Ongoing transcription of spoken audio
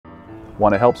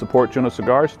Want to help support Jonose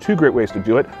Cigars? Two great ways to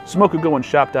do it: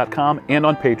 SmokeAGoOneShop.com and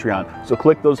on Patreon. So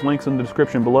click those links in the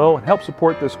description below and help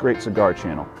support this great cigar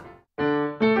channel.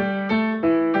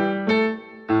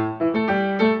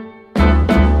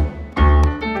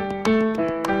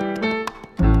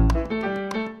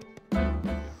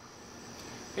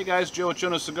 Hey guys, Joe at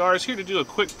Jonose Cigars here to do a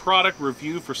quick product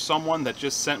review for someone that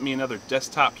just sent me another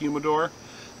desktop humidor.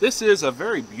 This is a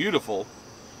very beautiful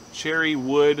cherry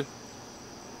wood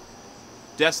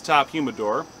desktop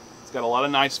humidor. It's got a lot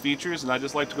of nice features, and I'd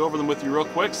just like to go over them with you real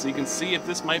quick so you can see if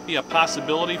this might be a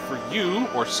possibility for you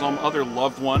or some other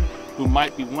loved one who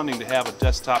might be wanting to have a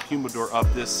desktop humidor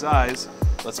of this size.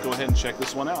 Let's go ahead and check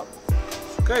this one out.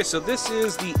 Okay, so this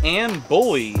is the Ann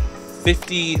Bully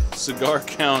 50 cigar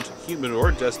count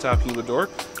humidor, desktop humidor.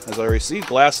 As I already see,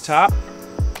 glass top,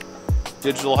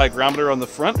 digital hygrometer on the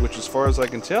front, which as far as I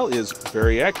can tell is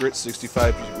very accurate,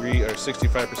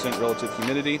 65% relative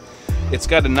humidity. It's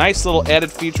got a nice little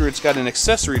added feature. It's got an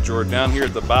accessory drawer down here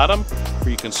at the bottom where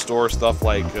you can store stuff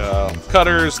like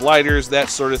cutters, lighters,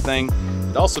 that sort of thing.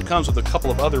 It also comes with a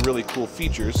couple of other really cool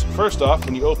features. First off,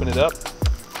 when you open it up,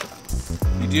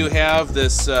 you do have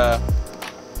this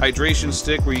hydration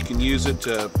stick where you can use it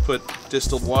to put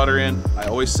distilled water in. I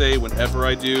always say whenever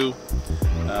I do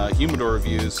humidor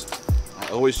reviews,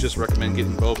 I always just recommend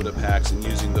getting Boveda packs and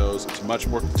using those. It's much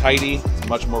more tidy, it's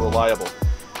much more reliable.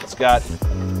 It's got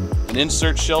an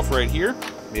insert shelf right here,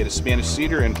 made of Spanish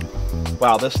cedar, and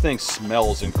wow, this thing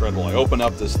smells incredible. I open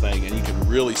up this thing and you can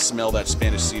really smell that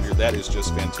Spanish cedar. That is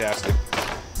just fantastic.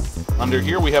 Under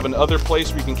here we have another place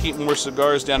where you can keep more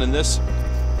cigars down in this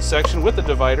section with the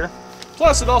divider.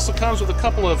 Plus, it also comes with a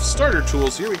couple of starter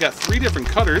tools here. We got 3 different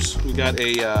cutters. We got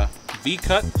a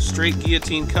V-cut, straight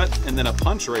guillotine cut, and then a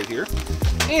punch right here.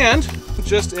 And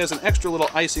just as an extra little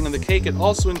icing on the cake, it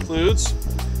also includes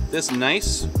this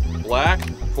nice black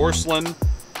porcelain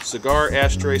cigar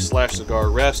ashtray /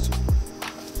 cigar rest.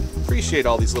 Appreciate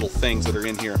all these little things that are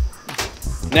in here.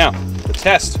 Now, the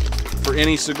test for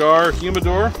any cigar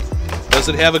humidor. Does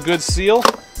it have a good seal?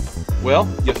 Well,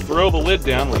 you throw the lid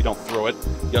down. Well, you don't throw it.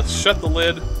 You shut the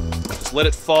lid, just let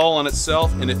it fall on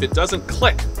itself, and if it doesn't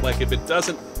click, like if it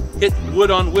doesn't hit wood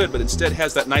on wood, but instead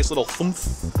has that nice little thump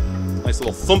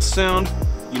sound,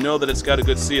 you know that it's got a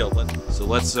good seal. So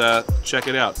let's check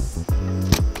it out.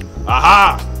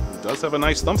 Aha! It does have a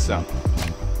nice thump sound.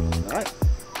 All right.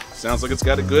 Sounds like it's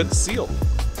got a good seal.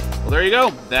 Well, there you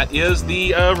go. That is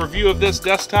the review of this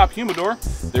desktop humidor.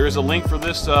 There is a link for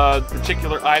this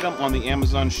particular item on the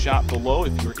Amazon shop below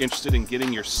if you're interested in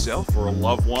getting yourself or a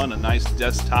loved one a nice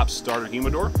desktop starter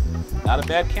humidor. Not a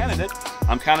bad candidate.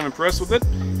 I'm kind of impressed with it.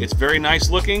 It's very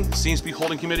nice looking, seems to be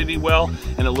holding humidity well,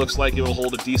 and it looks like it will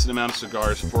hold a decent amount of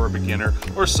cigars for a beginner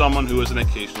or someone who is an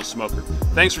occasional smoker.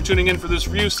 Thanks for tuning in for this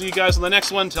review. See you guys on the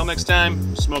next one. Till next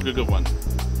time, smoke a good one.